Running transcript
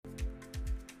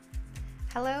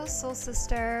Hello, Soul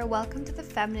Sister. Welcome to the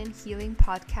Feminine Healing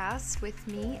Podcast with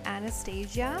me,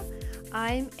 Anastasia.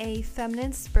 I'm a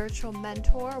feminine spiritual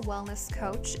mentor, wellness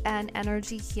coach, and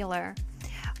energy healer.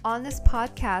 On this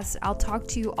podcast, I'll talk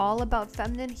to you all about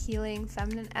feminine healing,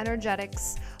 feminine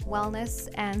energetics, wellness,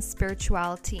 and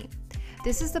spirituality.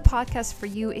 This is the podcast for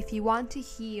you if you want to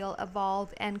heal,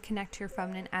 evolve, and connect to your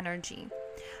feminine energy.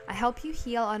 I help you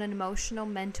heal on an emotional,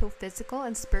 mental, physical,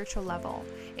 and spiritual level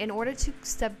in order to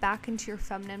step back into your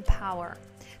feminine power.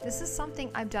 This is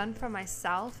something I've done for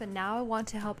myself, and now I want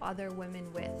to help other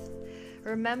women with.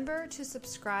 Remember to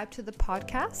subscribe to the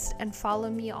podcast and follow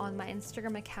me on my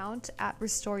Instagram account at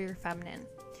Restore Your Feminine.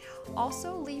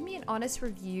 Also, leave me an honest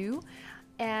review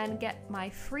and get my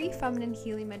free feminine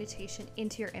healing meditation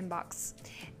into your inbox.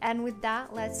 And with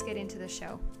that, let's get into the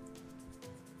show.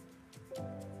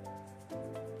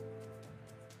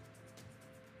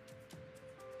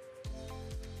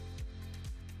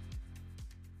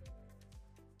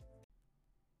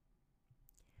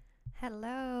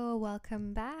 Hello,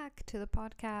 welcome back to the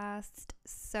podcast.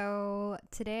 So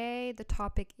today the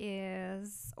topic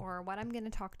is, or what I'm going to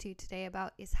talk to you today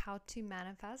about is how to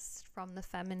manifest from the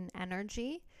feminine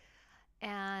energy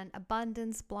and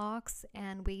abundance blocks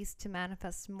and ways to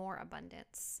manifest more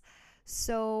abundance.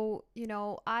 So,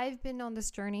 I've been on this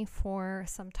journey for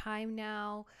some time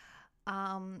now,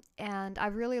 and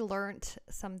I've really learned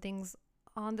some things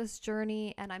on this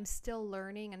journey, and I'm still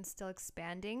learning and still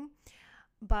expanding.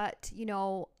 But,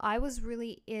 I was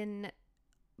really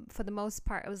for the most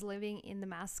part, I was living in the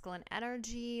masculine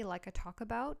energy, like I talk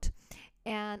about,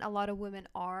 and a lot of women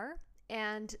are.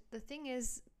 And the thing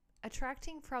is,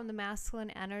 attracting from the masculine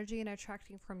energy and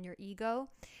attracting from your ego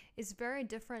is very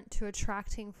different to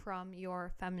attracting from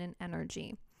your feminine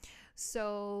energy.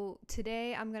 So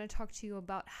today I'm going to talk to you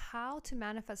about how to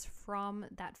manifest from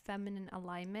that feminine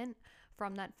alignment,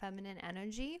 from that feminine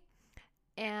energy,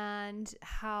 and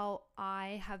how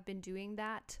I have been doing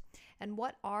that, and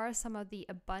what are some of the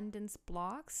abundance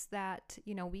blocks that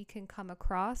we can come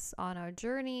across on our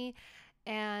journey,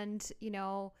 and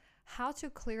how to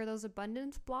clear those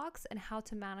abundance blocks and how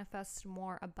to manifest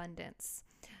more abundance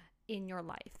in your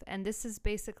life. And this is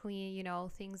basically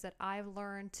things that I've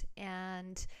learned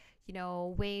and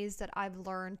ways that I've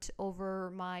learned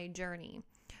over my journey.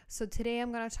 So today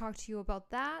I'm going to talk to you about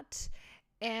that.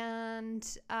 And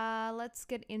let's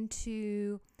get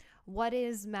into what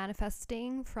is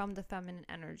manifesting from the feminine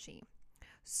energy.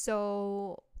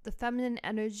 So the feminine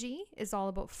energy is all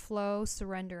about flow,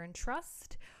 surrender, and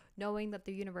trust, knowing that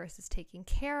the universe is taking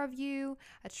care of you,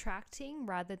 attracting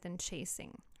rather than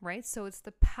chasing, right? So it's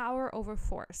the power over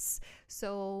force.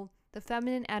 So the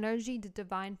feminine energy, the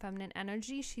divine feminine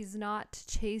energy, she's not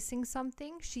chasing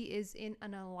something. She is in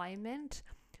an alignment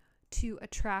to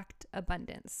attract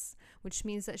abundance, which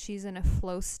means that she's in a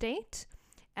flow state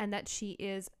and that she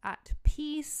is at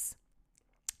peace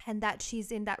and that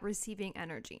she's in that receiving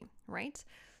energy, right?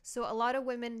 So a lot of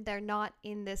women, they're not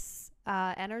in this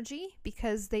energy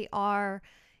because they are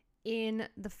in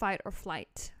the fight or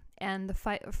flight, and the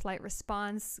fight or flight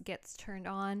response gets turned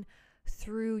on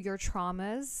through your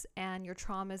traumas, and your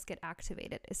traumas get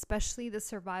activated, especially the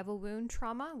survival wound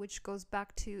trauma, which goes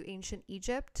back to ancient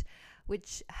Egypt,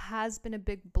 which has been a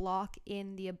big block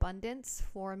in the abundance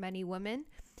for many women.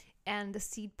 And the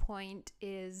seed point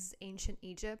is ancient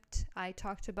Egypt. I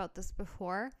talked about this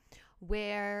before,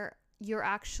 where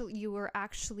you were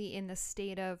actually in the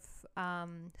state of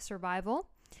survival,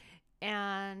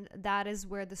 and that is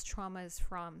where this trauma is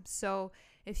from. So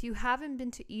if you haven't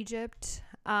been to Egypt,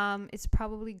 it's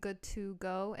probably good to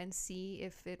go and see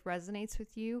if it resonates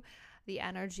with you, the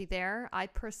energy there. I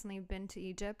personally have been to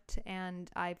Egypt, and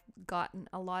I've gotten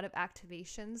a lot of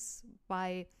activations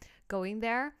by going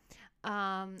there.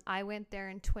 I went there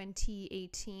in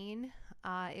 2018.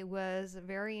 It was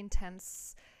very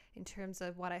intense in terms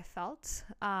of what I felt.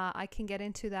 I can get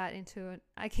into that in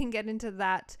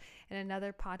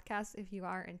another podcast if you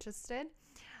are interested.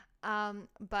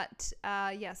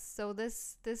 Yes, so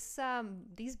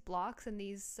these blocks and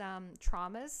these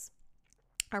traumas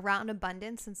around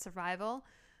abundance and survival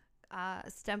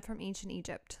stem from ancient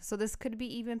Egypt. So this could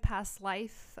be even past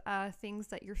life things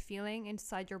that you're feeling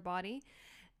inside your body,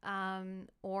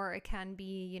 or it can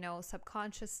be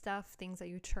subconscious stuff, things that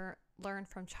you learn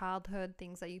from childhood,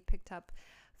 things that you picked up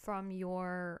from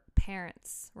your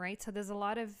parents, right? So there's a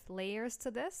lot of layers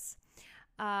to this,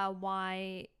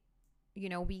 why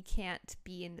we can't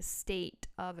be in the state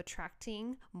of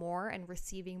attracting more and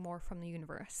receiving more from the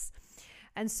universe.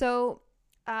 And so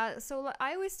I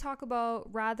always talk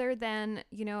about, rather than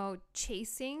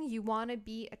chasing, you want to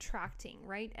be attracting,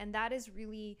 right? And that is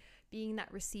really being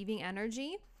that receiving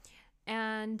energy.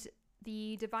 And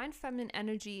the divine feminine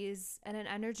energy is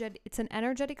it's an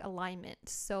energetic alignment.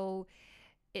 So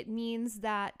it means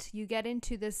that you get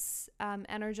into this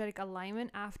energetic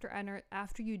alignment after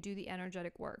you do the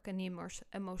energetic work and the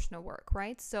emotional work,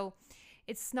 right? So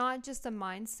it's not just a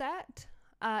mindset,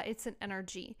 it's an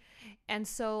energy. And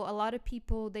so a lot of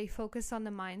people, they focus on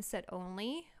the mindset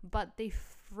only, but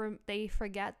they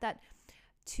forget that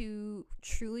to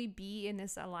truly be in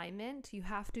this alignment, you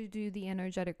have to do the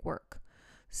energetic work.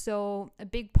 So a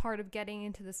big part of getting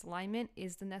into this alignment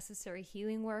is the necessary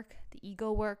healing work, the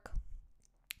ego work,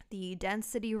 the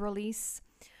density release,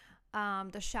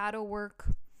 the shadow work,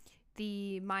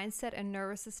 the mindset and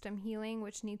nervous system healing,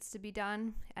 which needs to be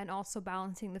done, and also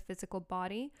balancing the physical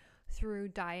body through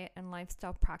diet and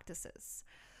lifestyle practices.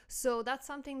 So that's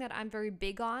something that I'm very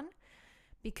big on,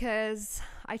 because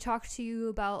I talked to you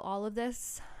about all of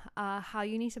this, how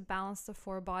you need to balance the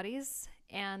 4 bodies.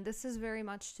 And this is very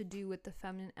much to do with the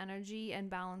feminine energy and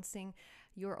balancing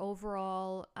your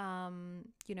overall,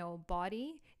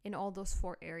 body in all those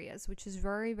 4 areas, which is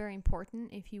very, very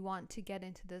important if you want to get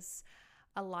into this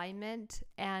alignment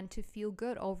and to feel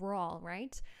good overall,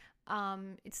 right?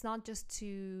 It's not just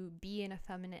to be in a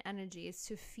feminine energy, it's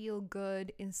to feel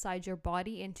good inside your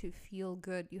body and to feel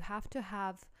good. You have to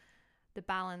have the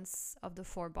balance of the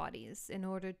 4 bodies in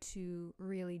order to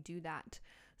really do that.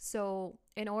 So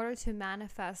in order to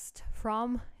manifest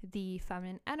from the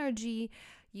feminine energy,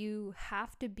 you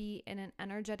have to be in an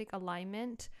energetic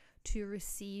alignment to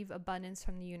receive abundance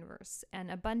from the universe.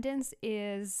 And abundance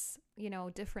is,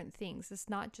 different things. It's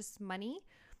not just money.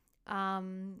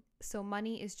 So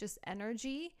money is just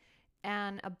energy,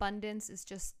 and abundance is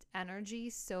just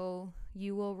energy. So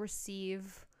you will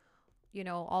receive,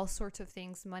 all sorts of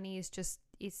things. Money is just,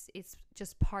 it's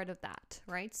just part of that,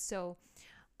 right? So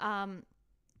in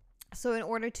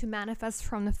order to manifest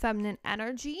from the feminine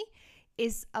energy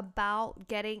is about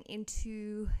getting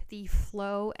into the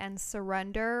flow and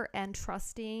surrender and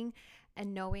trusting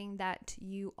and knowing that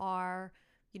you are,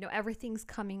 everything's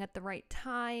coming at the right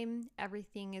time.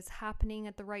 Everything is happening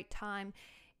at the right time.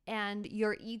 And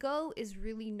your ego is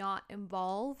really not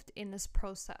involved in this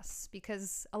process,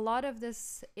 because a lot of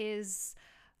this is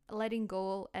letting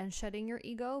go and shedding your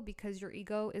ego, because your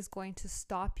ego is going to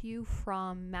stop you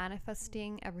from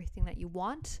manifesting everything that you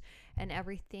want and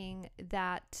everything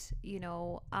that,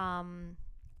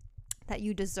 that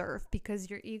you deserve, because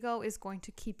your ego is going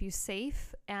to keep you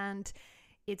safe, and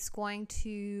it's going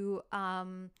to,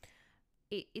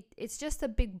 it's just a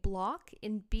big block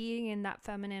in being in that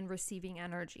feminine receiving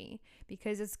energy,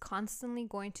 because it's constantly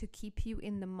going to keep you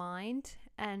in the mind,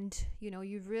 and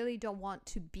you really don't want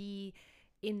to be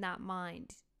in that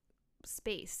mind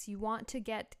space. You want to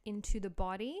get into the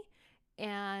body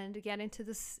and get into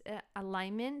this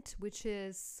alignment, which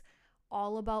is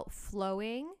all about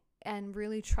flowing and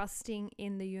really trusting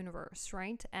in the universe,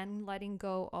 right? And letting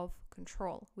go of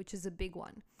control, which is a big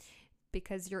one,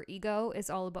 because your ego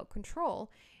is all about control.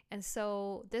 And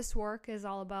so this work is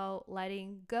all about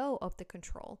letting go of the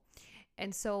control.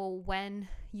 And so when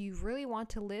you really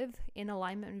want to live in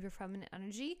alignment with your feminine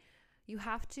energy, you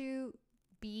have to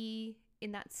be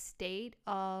in that state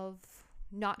of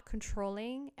not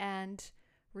controlling and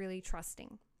really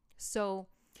trusting. So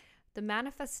the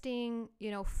manifesting,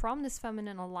 from this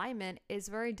feminine alignment is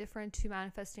very different to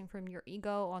manifesting from your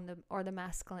ego or the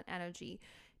masculine energy,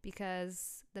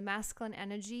 because the masculine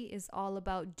energy is all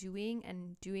about doing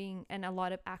and a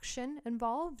lot of action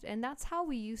involved. And that's how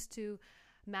we used to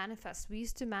manifest. We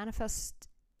used to manifest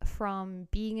from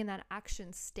being in that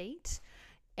action state.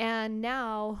 And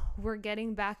now we're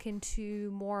getting back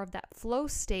into more of that flow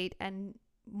state and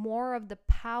more of the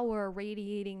power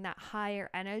radiating that higher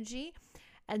energy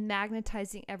and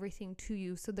magnetizing everything to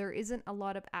you. So there isn't a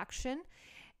lot of action,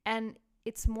 and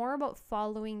it's more about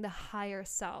following the higher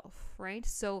self, right?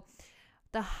 So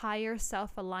the higher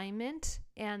self alignment,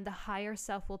 and the higher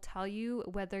self will tell you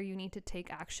whether you need to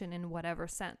take action in whatever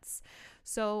sense.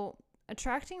 So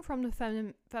attracting from the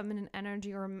feminine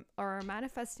energy or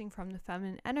manifesting from the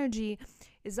feminine energy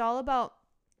is all about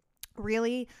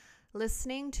really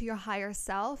listening to your higher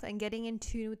self and getting in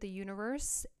tune with the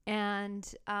universe,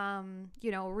 and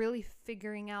really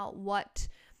figuring out what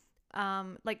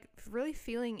really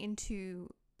feeling into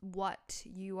what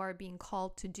you are being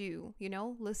called to do,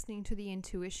 listening to the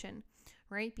intuition,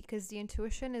 right? Because the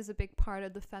intuition is a big part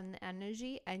of the feminine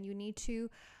energy, and you need to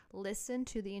listen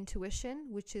to the intuition,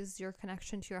 which is your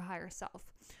connection to your higher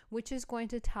self, which is going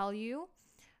to tell you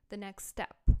the next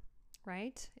step,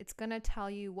 right? It's going to tell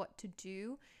you what to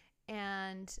do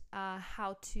and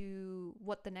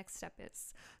what the next step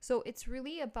is. So it's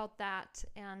really about that.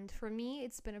 And for me,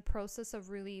 it's been a process of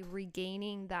really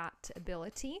regaining that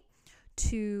ability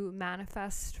to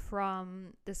manifest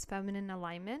from this feminine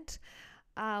alignment,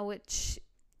 which,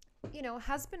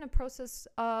 has been a process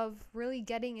of really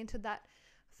getting into that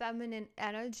feminine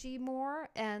energy more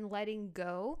and letting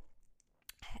go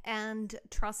and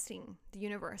trusting the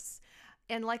universe.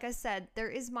 And like I said, there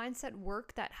is mindset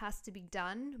work that has to be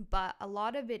done, but a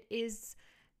lot of it is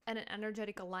an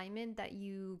energetic alignment that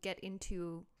you get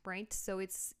into, right? So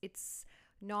it's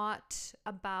not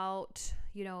about,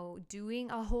 doing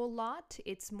a whole lot.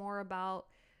 It's more about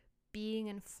being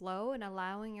in flow and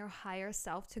allowing your higher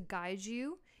self to guide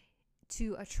you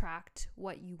to attract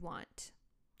what you want.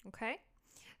 Okay?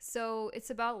 So it's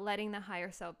about letting the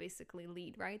higher self basically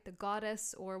lead, right? The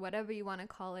goddess, or whatever you want to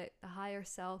call it, the higher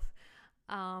self.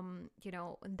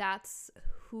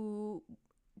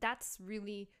 That's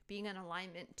really being in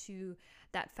alignment to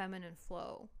that feminine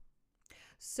flow.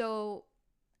 So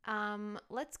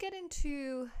let's get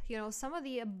into, some of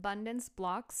the abundance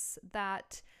blocks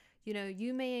that,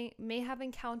 you may have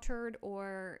encountered,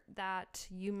 or that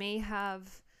you may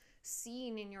have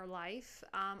seen in your life.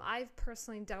 I've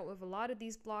personally dealt with a lot of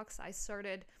these blocks. I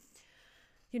started,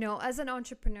 as an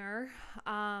entrepreneur.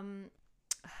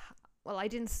 Well, I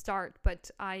didn't start, but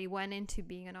I went into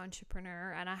being an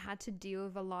entrepreneur, and I had to deal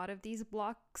with a lot of these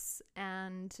blocks.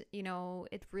 And,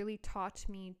 it really taught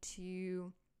me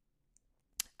to,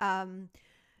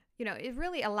 it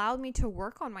really allowed me to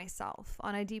work on myself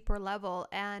on a deeper level,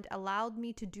 and allowed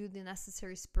me to do the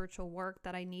necessary spiritual work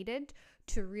that I needed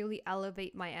to really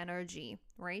elevate my energy,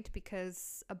 right?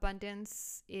 Because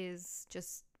abundance is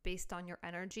just based on your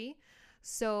energy.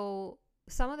 So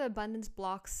some of the abundance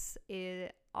blocks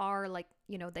are like,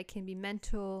 they can be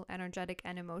mental, energetic,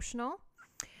 and emotional.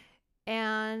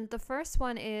 And the first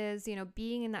one is,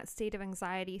 being in that state of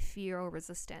anxiety, fear, or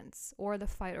resistance, or the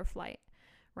fight or flight,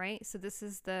 right? So this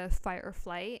is the fight or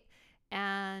flight.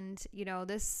 And,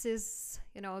 this is,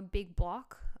 a big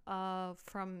block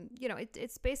from,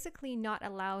 it's basically not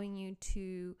allowing you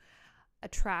to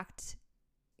attract,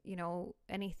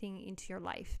 anything into your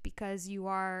life, because you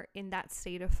are in that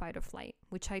state of fight or flight,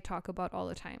 which I talk about all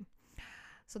the time.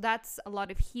 So that's a lot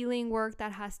of healing work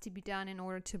that has to be done in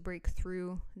order to break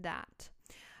through that.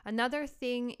 Another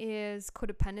thing is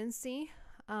codependency,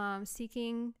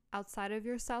 seeking outside of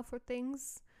yourself for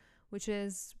things, which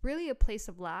is really a place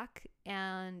of lack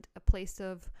and a place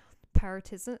of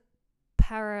parasitism.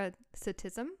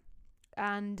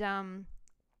 And I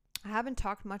haven't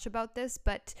talked much about this,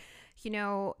 but,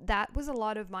 that was a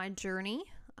lot of my journey.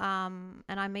 And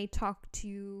I may talk to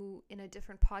you in a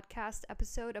different podcast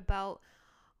episode about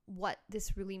what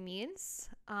this really means,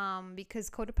 because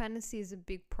codependency is a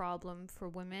big problem for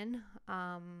women,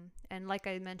 and like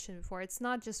I mentioned before, it's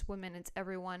not just women, it's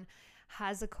everyone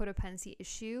has a codependency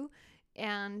issue.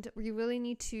 And we really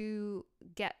need to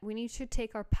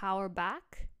take our power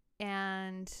back,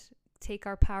 and take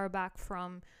our power back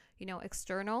from,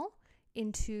 external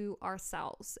into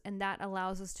ourselves, and that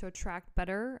allows us to attract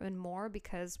better and more,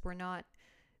 because we're not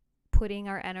putting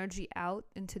our energy out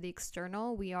into the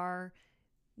external. We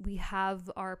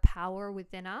have our power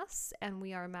within us, and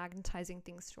we are magnetizing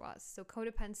things to us. So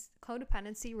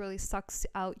codependency really sucks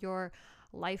out your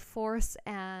life force,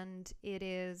 and it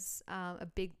is a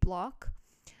big block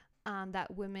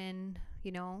that women,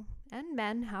 and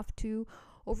men have to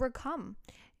overcome.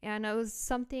 And it was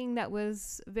something that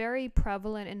was very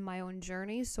prevalent in my own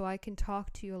journey. So I can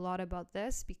talk to you a lot about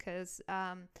this, because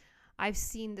I've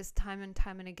seen this time and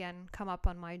time and again come up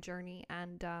on my journey,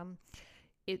 and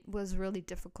it was really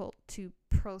difficult to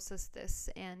process this.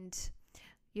 And,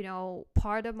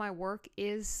 part of my work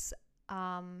is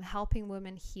helping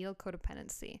women heal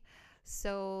codependency.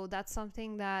 So that's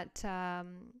something that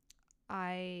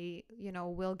I,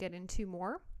 will get into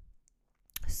more.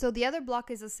 So the other block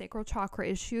is the sacral chakra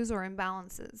issues or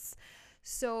imbalances.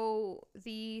 So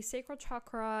the sacral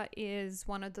chakra is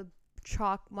one of the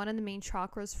main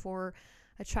chakras for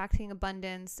attracting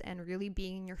abundance and really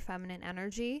being in your feminine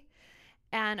energy.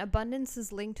 And abundance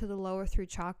is linked to the lower three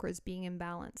chakras being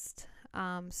imbalanced.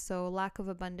 So lack of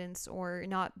abundance or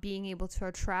not being able to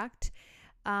attract,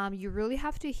 you really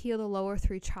have to heal the lower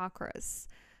three chakras.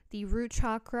 The root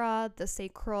chakra, the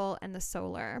sacral, and the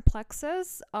solar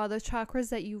plexus are the chakras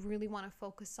that you really want to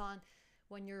focus on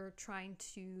when you're trying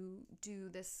to do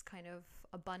this kind of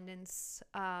abundance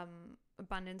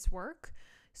work.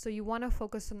 So you want to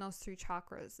focus on those three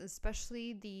chakras,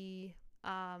 especially the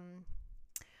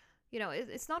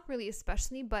it's not really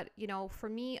especially, but for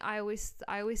me, I always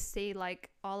say like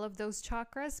all of those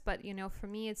chakras, but for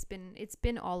me it's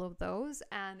been all of those,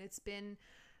 and it's been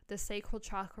the sacral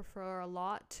chakra for a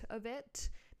lot of it,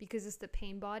 because it's the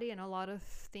pain body and a lot of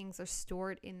things are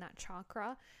stored in that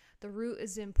chakra. The root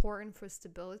is important for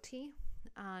stability,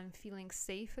 feeling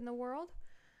safe in the world,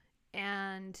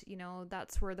 and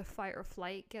that's where the fight or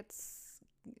flight gets,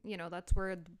 that's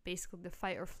where basically the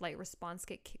fight or flight response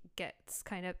gets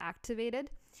kind of activated.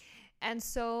 And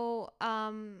so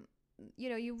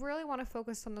you really want to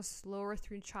focus on the slower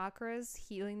three chakras,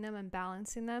 healing them and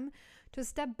balancing them to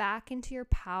step back into your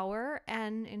power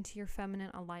and into your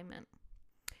feminine alignment.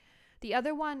 The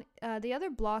other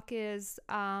block is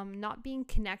not being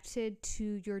connected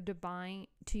to your divine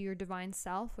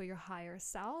self or your higher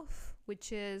self,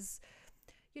 which is,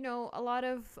 a lot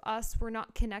of us, we're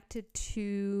not connected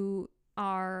to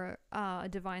our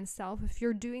divine self. If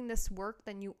you're doing this work,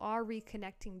 then you are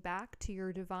reconnecting back to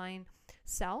your divine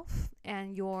self,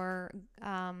 and you're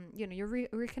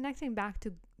reconnecting back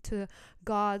to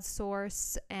God's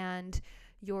source and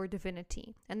your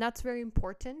divinity. And that's very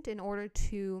important in order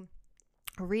to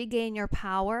regain your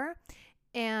power.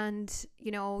 And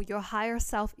your higher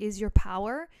self is your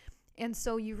power, and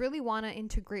so you really want to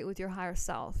integrate with your higher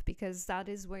self, because that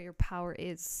is where your power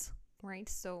is, right?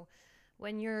 So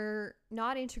when you're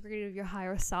not integrated with your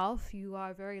higher self, you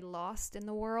are very lost in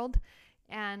the world,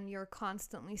 and you're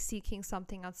constantly seeking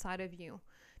something outside of you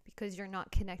because you're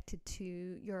not connected to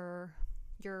your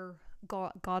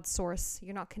God source.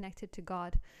 You're not connected to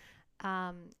God,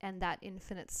 and that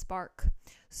infinite spark.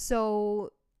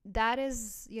 So that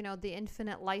is, the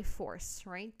infinite life force,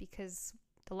 right? Because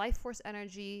the life force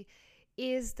energy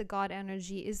is the God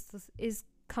energy, is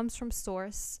comes from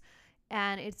source,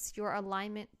 and it's your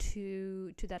alignment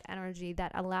to that energy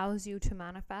that allows you to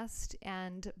manifest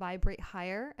and vibrate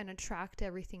higher and attract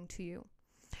everything to you.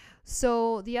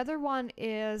 So the other one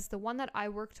is the one that I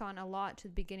worked on a lot to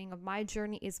the beginning of my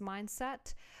journey, is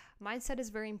mindset. Mindset is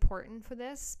very important for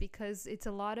this, because it's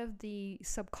a lot of the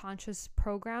subconscious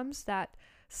programs that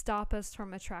stop us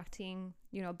from attracting,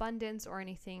 abundance or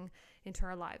anything into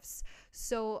our lives.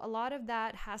 So a lot of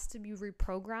that has to be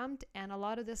reprogrammed, and a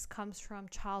lot of this comes from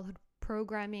childhood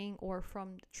programming or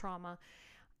from trauma.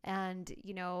 And,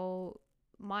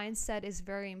 mindset is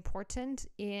very important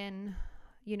in,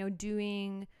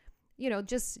 doing,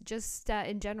 just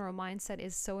in general, mindset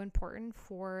is so important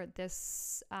for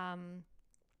this,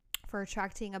 for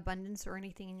attracting abundance or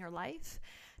anything in your life,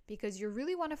 because you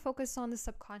really want to focus on the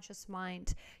subconscious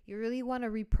mind. You really want to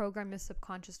reprogram your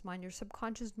subconscious mind. Your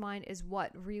subconscious mind is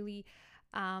what really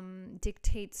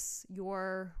dictates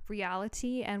your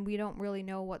reality, and we don't really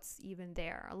know what's even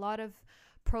there. A lot of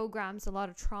programs, a lot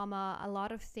of trauma, a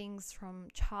lot of things from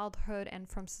childhood and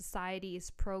from society is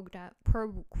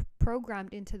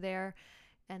programmed into there,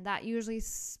 and that usually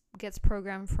gets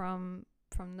programmed from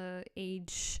the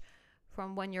age,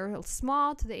 from when you're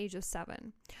small to the age of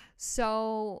 7.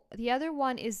 So the other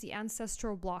one is the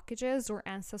ancestral blockages or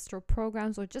ancestral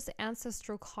programs, or just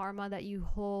ancestral karma that you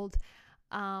hold,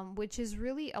 which is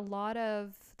really a lot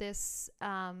of this,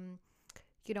 a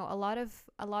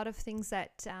lot of things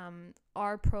that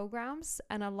are programs,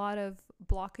 and a lot of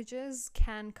blockages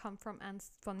can come from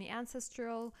the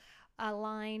ancestral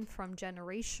line, from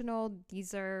generational.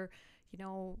 These are,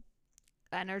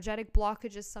 energetic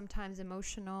blockages, sometimes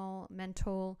emotional,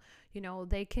 mental,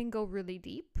 they can go really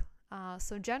deep.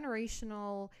 So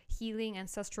generational healing,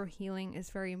 ancestral healing is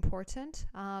very important.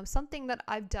 Something that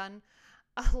I've done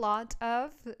a lot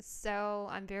of, so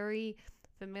I'm very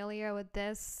familiar with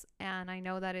this, and I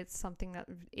know that it's something that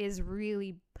is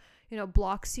really,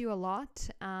 blocks you a lot,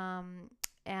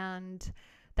 and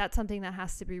that's something that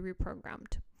has to be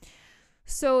reprogrammed.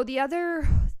 So the other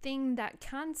thing that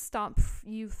can stop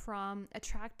you from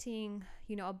attracting,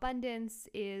 abundance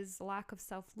is lack of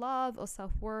self-love or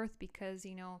self-worth, because,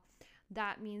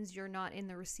 that means you're not in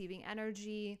the receiving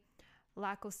energy.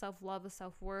 Lack of self-love or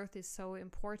self-worth is so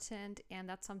important, and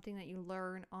that's something that you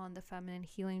learn on the feminine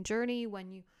healing journey.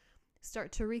 When you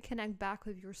start to reconnect back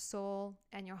with your soul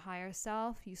and your higher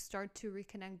self, you start to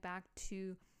reconnect back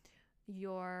to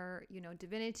your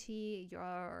divinity,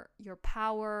 your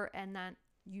power, and then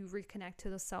you reconnect to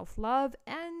the self-love,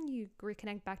 and you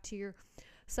reconnect back to your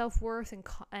self-worth,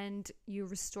 and you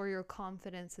restore your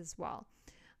confidence as well,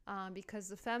 because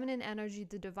the feminine energy,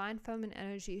 the divine feminine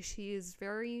energy, she is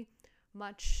very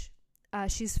much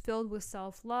she's filled with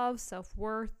self-love,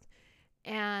 self-worth,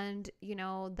 and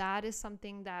that is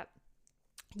something that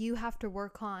you have to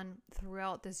work on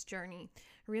throughout this journey,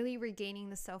 really regaining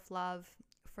the self-love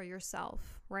for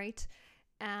yourself, right?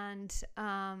 And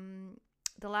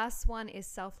the last one is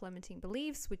self-limiting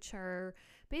beliefs, which are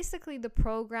basically the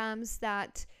programs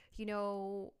that,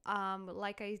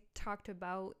 like I talked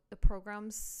about the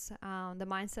programs, the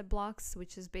mindset blocks,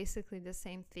 which is basically the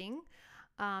same thing.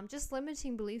 Just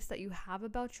limiting beliefs that you have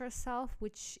about yourself,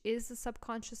 which is the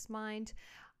subconscious mind.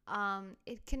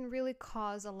 It can really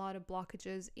cause a lot of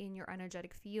blockages in your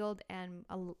energetic field and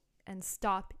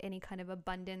stop any kind of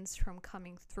abundance from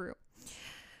coming through.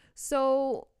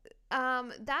 So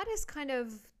that is kind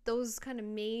of those kind of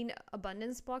main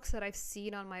abundance blocks that I've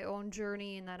seen on my own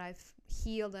journey and that I've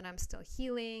healed and I'm still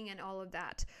healing and all of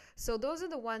that. So those are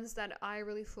the ones that I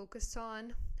really focused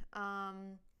on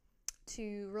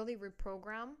to really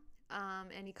reprogram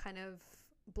any kind of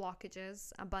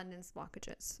blockages, abundance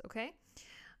blockages, okay?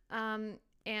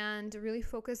 And really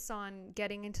focus on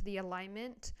getting into the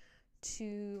alignment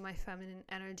to my feminine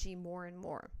energy more and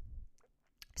more.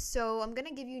 So I'm going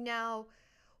to give you now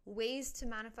ways to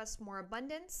manifest more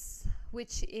abundance,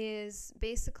 which is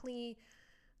basically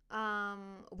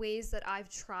ways that I've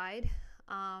tried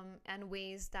and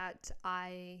ways that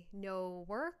I know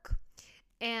work,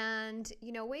 and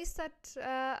ways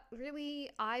that really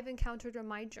I've encountered on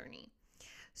my journey.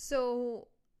 So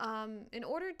in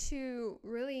order to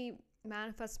really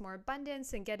manifest more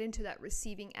abundance and get into that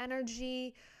receiving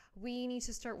energy, we need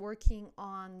to start working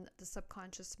on the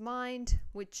subconscious mind,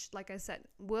 which, like I said,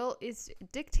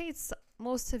 dictates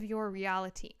most of your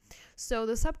reality. So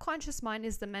the subconscious mind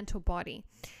is the mental body.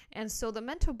 And so the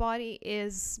mental body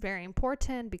is very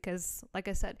important because, like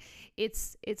I said,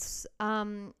 it's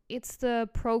the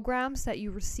programs that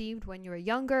you received when you were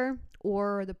younger,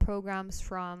 or the programs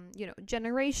from,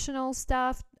 generational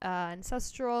stuff,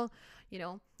 ancestral,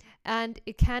 and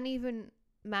it can't even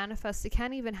manifest, it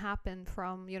can't even happen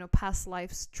from past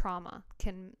lives. Trauma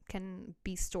can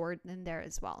be stored in there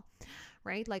as well,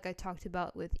 right? Like I talked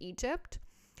about with Egypt.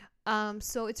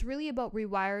 So it's really about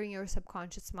rewiring your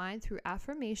subconscious mind through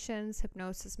affirmations,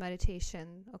 hypnosis,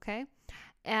 meditation, okay?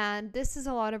 And this is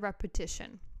a lot of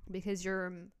repetition because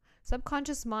your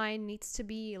subconscious mind needs to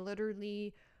be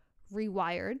literally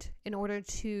rewired in order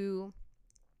to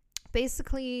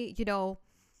basically,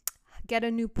 get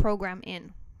a new program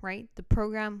in, right? The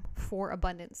program for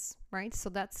abundance, right? So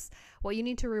that's what you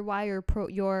need to rewire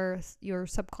your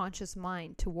subconscious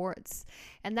mind towards.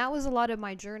 And that was a lot of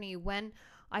my journey. When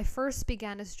I first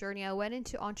began this journey, I went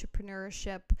into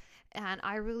entrepreneurship and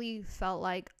I really felt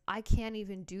like I can't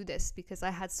even do this because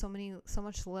I had so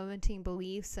much limiting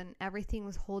beliefs and everything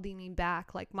was holding me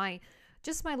back. Like my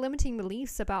limiting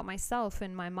beliefs about myself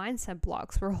and my mindset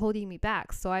blocks were holding me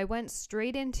back. So I went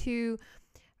straight into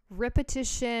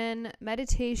repetition,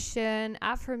 meditation,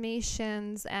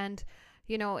 affirmations, and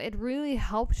it really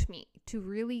helped me to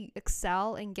really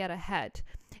excel and get ahead.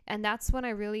 And that's when I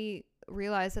really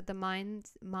realized that the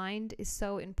mind is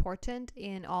so important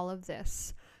in all of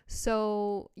this.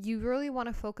 So you really want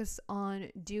to focus on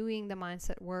doing the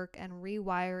mindset work and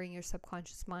rewiring your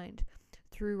subconscious mind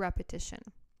through repetition.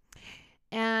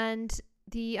 And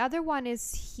the other one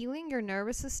is healing your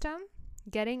nervous system,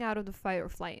 getting out of the fight or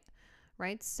flight.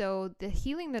 Right? So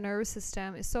healing the nervous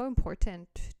system is so important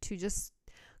to just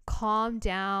calm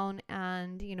down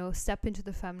and, step into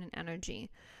the feminine energy.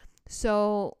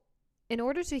 So in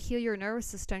order to heal your nervous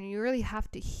system, you really have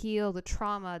to heal the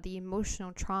trauma, the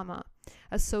emotional trauma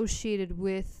associated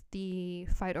with the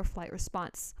fight or flight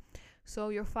response. So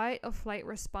your fight or flight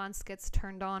response gets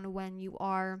turned on when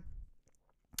you're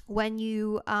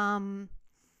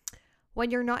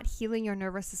not healing your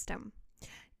nervous system.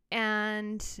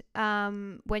 And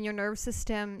when your nervous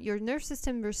system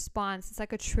responds, it's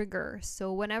like a trigger.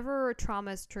 So whenever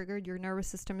trauma is triggered, your nervous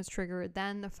system is triggered,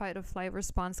 then the fight or flight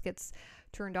response gets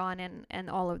turned on and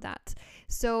all of that.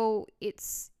 So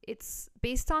it's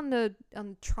based on the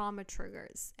trauma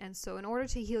triggers. And so in order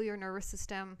to heal your nervous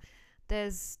system,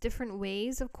 there's different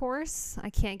ways, of course. I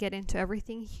can't get into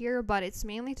everything here, but it's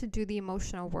mainly to do the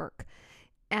emotional work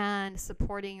and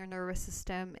supporting your nervous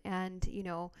system and,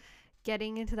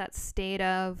 getting into that state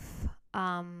of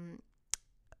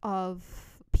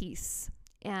peace.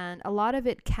 And a lot of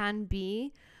it can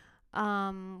be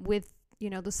with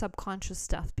the subconscious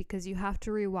stuff, because you have to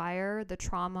rewire the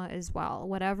trauma as well,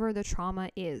 whatever the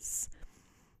trauma is.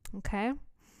 Okay,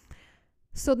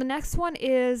 so the next one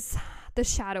is the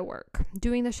shadow work,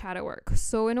 doing the shadow work.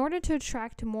 So in order to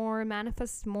attract more,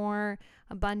 manifest more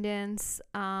abundance,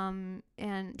 and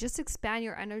just expand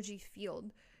your energy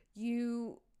field,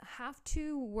 you have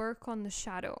to work on the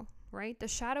shadow, right? The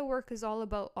shadow work is all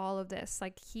about all of this,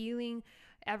 like healing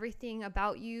everything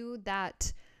about you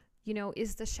that,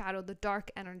 is the shadow, the dark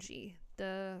energy,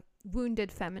 the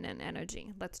wounded feminine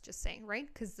energy, let's just say, right?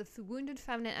 Because the wounded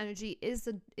feminine energy is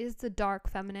the dark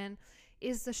feminine,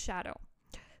 is the shadow.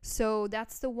 So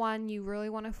that's the one you really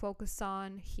want to focus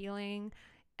on healing,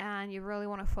 and you really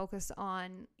want to focus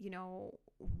on,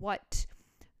 what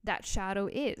that shadow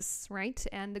is, right?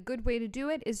 And the good way to do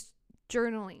it is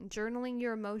journaling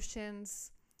your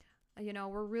emotions.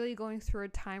 We're really going through a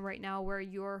time right now where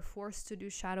you're forced to do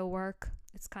shadow work.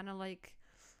 It's kind of like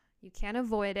you can't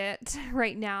avoid it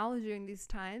right now during these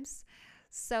times.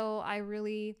 So I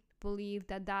really believe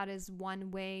that is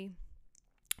one way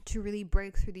to really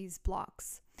break through these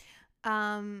blocks.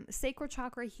 Sacral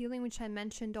chakra healing, which I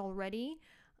mentioned already,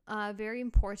 very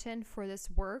important for this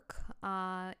work.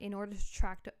 In order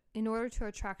to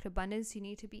attract abundance, you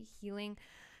need to be healing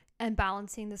and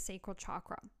balancing the sacral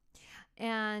chakra.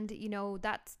 And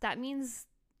that means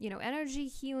energy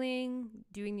healing,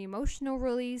 doing the emotional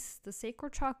release. The sacral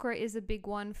chakra is a big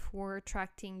one for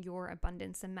attracting your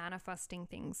abundance and manifesting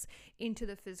things into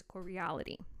the physical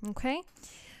reality. Okay,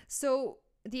 so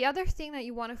the other thing that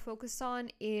you want to focus on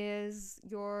is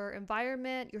your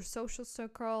environment, your social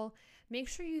circle. Make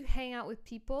sure you hang out with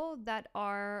people that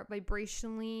are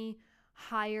vibrationally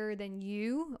higher than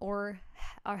you or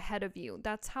are ahead of you.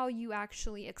 That's how you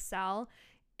actually excel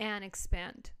and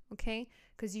expand, okay?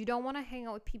 Because you don't want to hang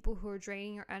out with people who are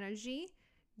draining your energy.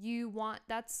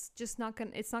 It's not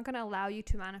gonna allow you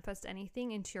to manifest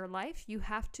anything into your life. You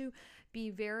have to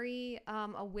be very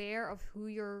aware of who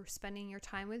you're spending your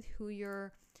time with, who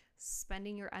you're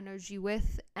spending your energy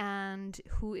with, and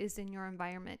who is in your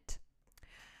environment.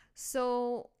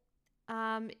 So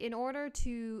in order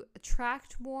to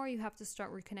attract more, you have to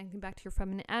start reconnecting back to your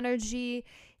feminine energy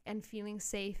and feeling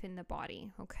safe in the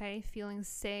body, okay? Feeling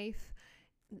safe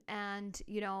and,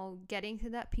 getting to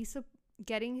that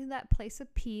place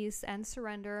of peace and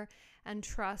surrender and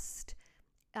trust,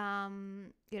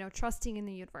 trusting in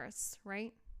the universe,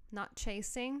 right? Not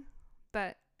chasing,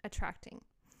 but attracting.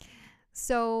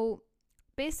 So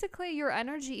basically, your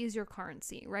energy is your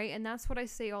currency, right? And that's what I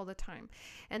say all the time.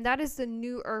 And that is the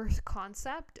new earth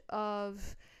concept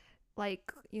of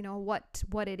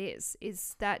what it is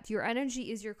that your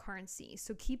energy is your currency.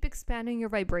 So keep expanding your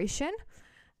vibration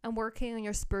and working on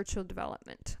your spiritual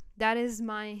development. That is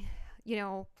my,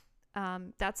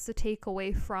 that's the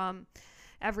takeaway from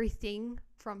everything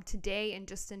from today and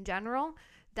just in general,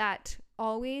 that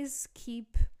always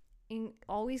keep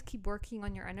working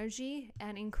on your energy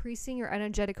and increasing your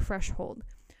energetic threshold,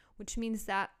 which means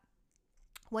that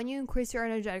when you increase your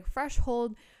energetic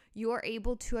threshold, you are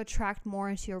able to attract more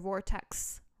into your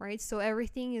vortex, right? So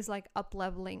everything is like up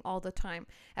leveling all the time.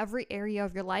 Every area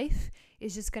of your life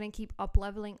is just going to keep up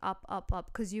leveling up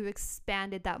because you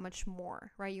expanded that much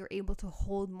more, right? You're able to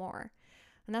hold more.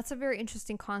 And that's a very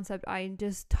interesting concept. I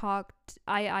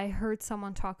heard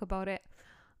someone talk about it.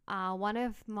 One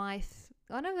of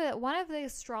the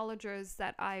astrologers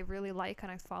that I really like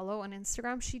and I follow on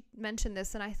Instagram, she mentioned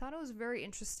this, and I thought it was very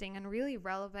interesting and really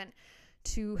relevant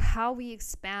to how we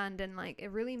expand, and it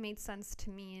really made sense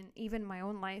to me and even my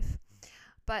own life.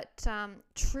 But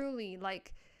truly,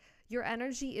 your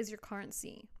energy is your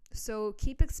currency. So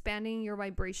keep expanding your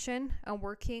vibration and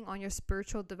working on your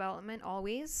spiritual development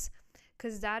always,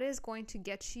 because that is going to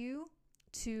get you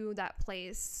to that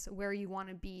place where you want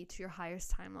to be, to your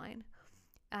highest timeline.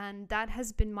 And that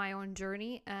has been my own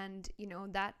journey, and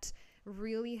that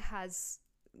really has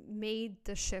made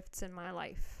the shifts in my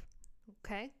life.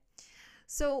 Okay,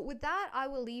 so with that, I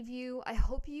will leave you. I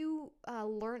hope you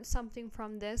learned something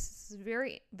from this. This is a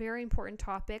very, very important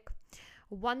topic,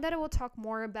 one that I will talk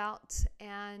more about,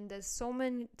 and there's so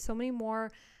many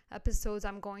more episodes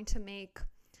I'm going to make.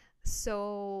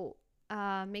 So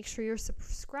make sure you're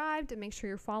subscribed and make sure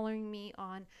you're following me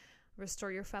on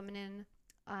Restore Your Feminine.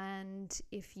 And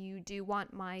if you do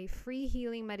want my free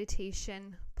healing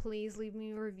meditation, please leave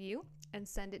me a review and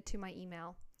send it to my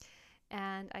email.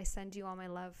 And I send you all my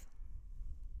love.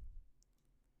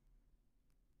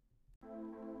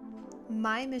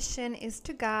 My mission is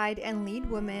to guide and lead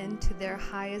women to their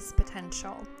highest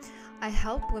potential. I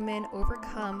help women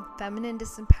overcome feminine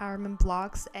disempowerment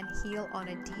blocks and heal on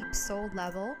a deep soul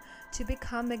level to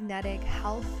become magnetic,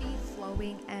 healthy,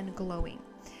 flowing, and glowing.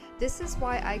 This is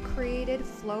why I created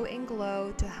Flow and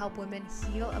Glow, to help women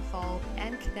heal, evolve,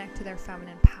 and connect to their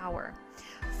feminine power.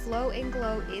 Flow and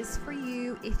Glow is for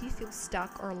you if you feel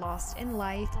stuck or lost in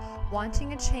life,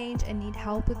 wanting a change and need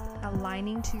help with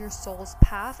aligning to your soul's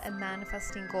path and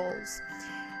manifesting goals.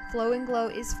 Flow and Glow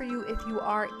is for you if you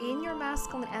are in your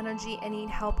masculine energy and need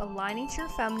help aligning to your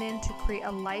feminine to create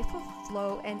a life of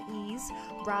flow and ease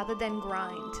rather than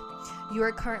grind. You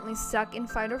are currently stuck in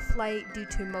fight or flight due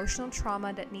to emotional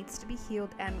trauma that needs to be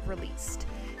healed and released.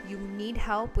 You need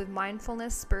help with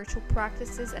mindfulness, spiritual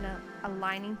practices, and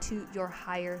aligning to your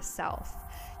higher self.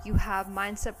 You have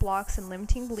mindset blocks and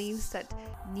limiting beliefs that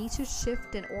need to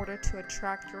shift in order to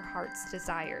attract your heart's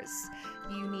desires.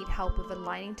 You need help with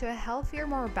aligning to a healthier,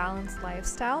 more balanced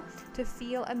lifestyle to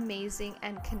feel amazing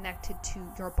and connected to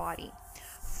your body.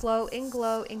 Flow and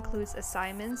Glow includes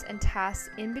assignments and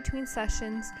tasks in between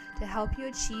sessions to help you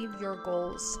achieve your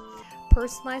goals.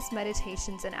 Personalized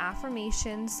meditations and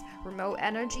affirmations, remote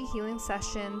energy healing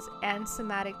sessions, and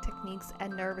somatic techniques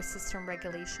and nervous system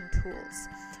regulation tools.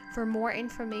 For more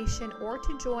information or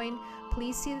to join,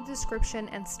 please see the description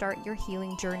and start your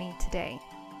healing journey today.